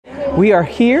We are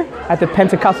here at the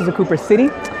Pentecostals of Cooper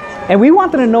City, and we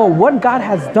wanted to know what God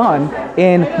has done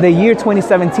in the year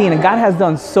 2017, and God has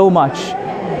done so much.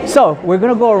 So we're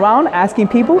gonna go around asking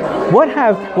people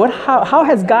how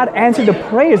has God answered the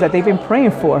prayers that they've been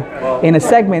praying for in a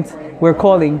segment we're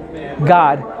calling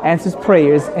God Answers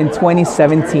Prayers in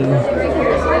 2017.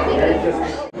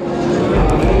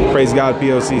 Praise God,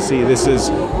 POCC. This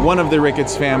is one of the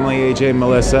Ricketts family, AJ and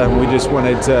Melissa. We just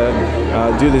wanted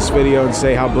to do this video and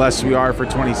say how blessed we are for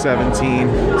 2017.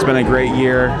 It's been a great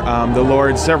year. The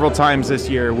Lord, several times this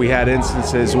year, we had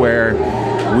instances where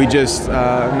we just,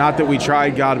 not that we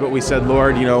tried God, but we said,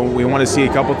 Lord, you know, we want to see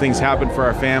a couple things happen for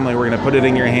our family. We're going to put it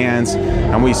in your hands.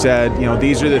 And we said, you know,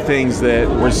 these are the things that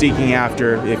we're seeking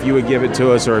after. If you would give it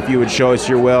to us, or if you would show us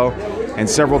your will. And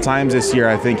several times this year,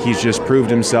 I think he's just proved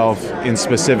himself in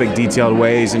specific, detailed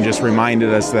ways and just reminded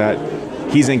us that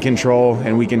he's in control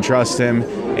and we can trust him,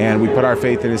 and we put our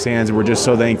faith in his hands, and we're just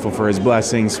so thankful for his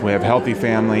blessings. We have healthy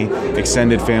family,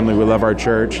 extended family. We love our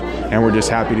church, and we're just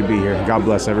happy to be here. God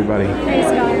bless everybody. Praise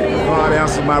God. God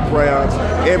answers my prayers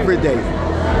every day.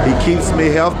 He keeps me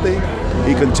healthy.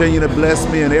 He continues to bless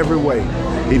me in every way.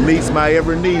 He meets my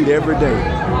every need every day.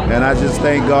 And I just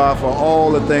thank God for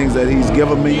all the things that he's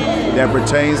given me that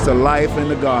pertains to life and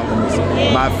to godliness.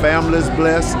 My family is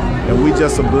blessed, and we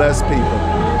just a blessed people.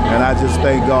 And I just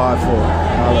thank God for it.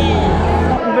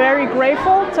 Hallelujah. I'm very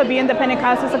grateful to be in the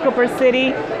Pentecostals of Cooper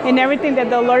City and everything that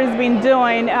the Lord has been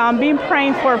doing. Been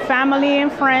praying for family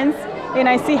and friends, and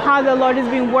I see how the Lord has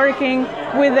been working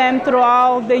with them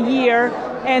throughout the year.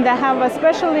 And I have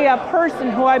especially a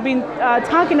person who I've been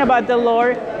talking about the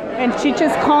Lord, and she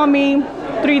just called me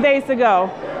 3 days ago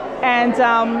and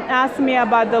asked me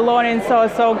about the Lord, and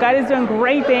so God is doing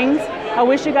great things. I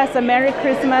wish you guys a Merry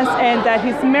Christmas, and that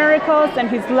his miracles and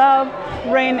his love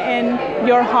reign in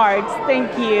your hearts.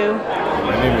 Thank you.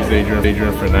 My name is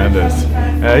Adrian Fernandez,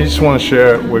 and I just want to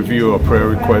share with you a prayer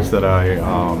request that I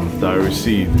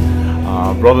received.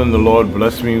 Brother in the Lord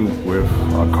blessed me with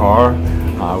a car.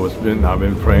 I've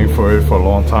been praying for it for a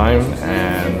long time,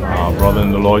 and brother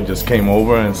in the Lord just came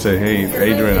over and said, "Hey,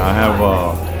 Adrian, I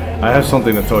have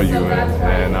something to tell you."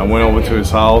 And I went over to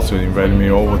his house, and he invited me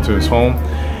over to his home,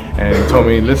 and he told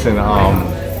me, "Listen,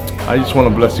 I just want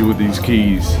to bless you with these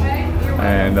keys."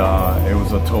 And it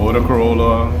was a Toyota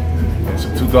Corolla. It's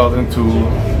a 2002,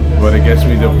 but it gets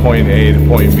me to point A to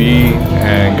point B,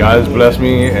 and God has blessed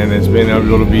me, and it's been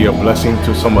able to be a blessing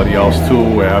to somebody else too,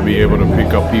 where I'll be able to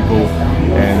pick up people,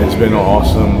 and it's been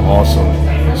awesome.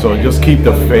 So just keep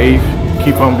the faith,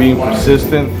 keep on being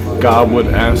persistent. God would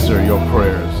answer your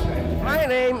prayers. My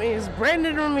name is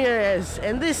Brandon Ramirez,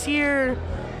 and this year,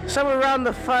 somewhere around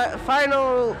the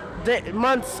final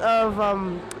months of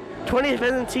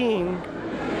 2017,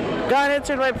 God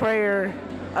answered my prayer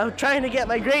of trying to get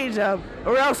my grades up,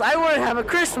 or else I wouldn't have a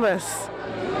Christmas.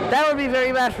 That would be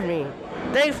very bad for me.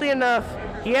 Thankfully enough,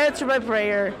 he answered my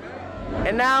prayer,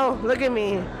 and now look at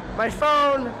me. My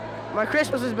phone, my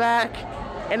Christmas is back,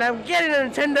 and I'm getting a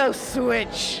Nintendo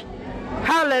Switch.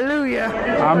 Hallelujah.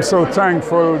 I'm so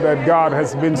thankful that God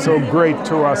has been so great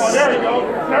to us.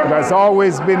 It has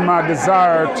always been my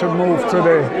desire to move to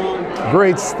the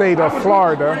great state of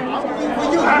Florida.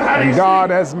 And God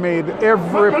has made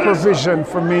every provision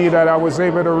for me that I was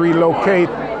able to relocate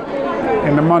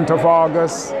in the month of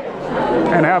August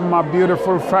and have my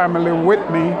beautiful family with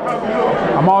me.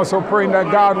 I'm also praying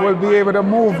that God will be able to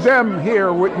move them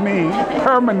here with me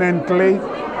permanently.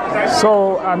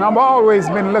 And I've always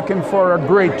been looking for a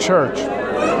great church.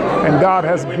 And God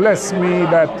has blessed me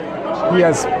that he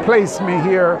has placed me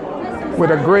here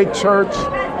with a great church,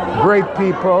 great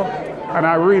people, and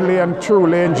I really and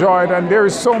truly enjoyed it. And there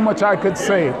is so much I could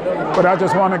say, but I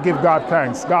just want to give God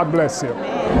thanks. God bless you.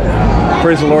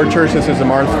 Praise the Lord, church. This is the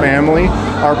Marth family.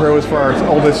 Our prayer was for our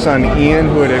oldest son, Ian,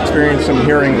 who had experienced some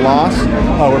hearing loss.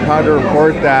 We're proud to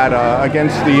report that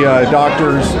against the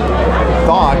doctor's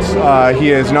thoughts, he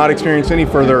has not experienced any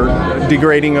further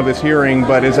degrading of his hearing,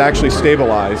 but is actually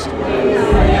stabilized.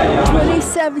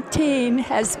 2017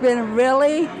 has been a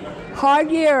really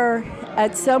hard year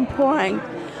at some point.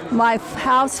 My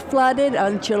house flooded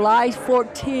on July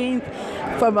 14th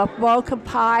from a broken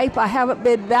pipe. I haven't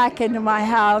been back into my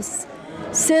house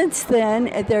since then.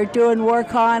 They're doing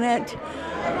work on it.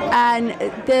 And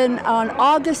then on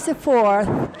August the 4th,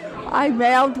 I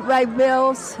mailed my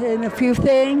bills and a few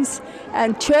things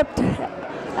and tripped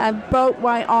and broke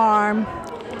my arm.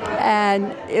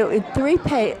 And it 3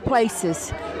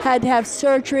 places. Had to have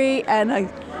surgery and a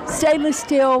stainless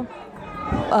steel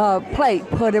plate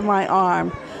put in my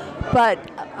arm. But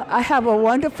I have a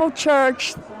wonderful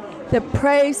church that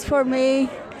prays for me,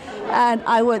 and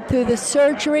I went through the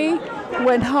surgery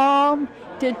Went home,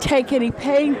 didn't take any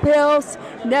pain pills,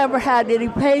 never had any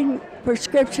pain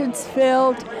prescriptions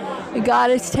filled.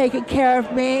 God has taken care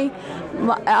of me.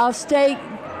 Our state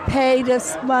paid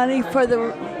us money for the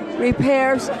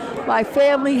repairs. My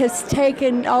family has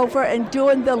taken over and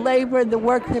doing the labor and the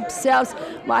work themselves.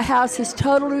 My house is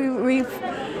totally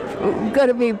going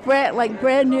to be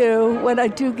brand new when I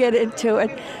do get into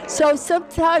it. So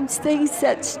sometimes things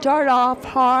that start off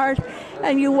hard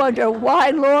and you wonder,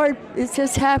 why, Lord, is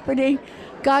this happening?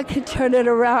 God can turn it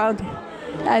around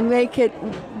and make it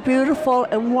beautiful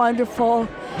and wonderful.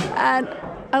 And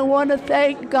I want to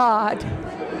thank God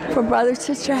for Brother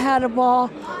Sister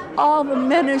Hannibal, all the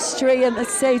ministry and the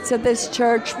saints of this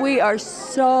church. We are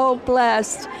so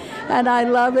blessed, and I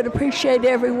love and appreciate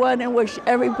everyone and wish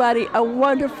everybody a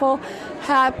wonderful,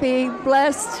 happy,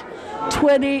 blessed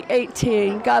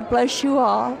 2018. God bless you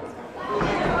all.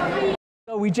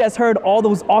 So we just heard all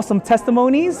those awesome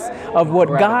testimonies of what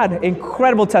God,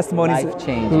 incredible testimonies.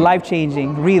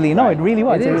 Life-changing, really. No, it really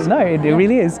was. It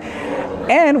really is.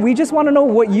 And we just want to know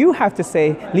what you have to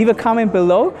say. Leave a comment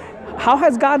below. How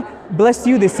has God blessed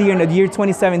you this year in the year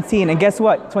 2017? And guess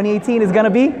what? 2018 is going to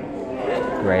be?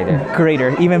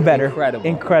 Greater, even better.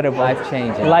 Incredible.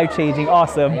 Life-changing. Life-changing,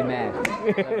 awesome.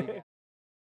 Amen.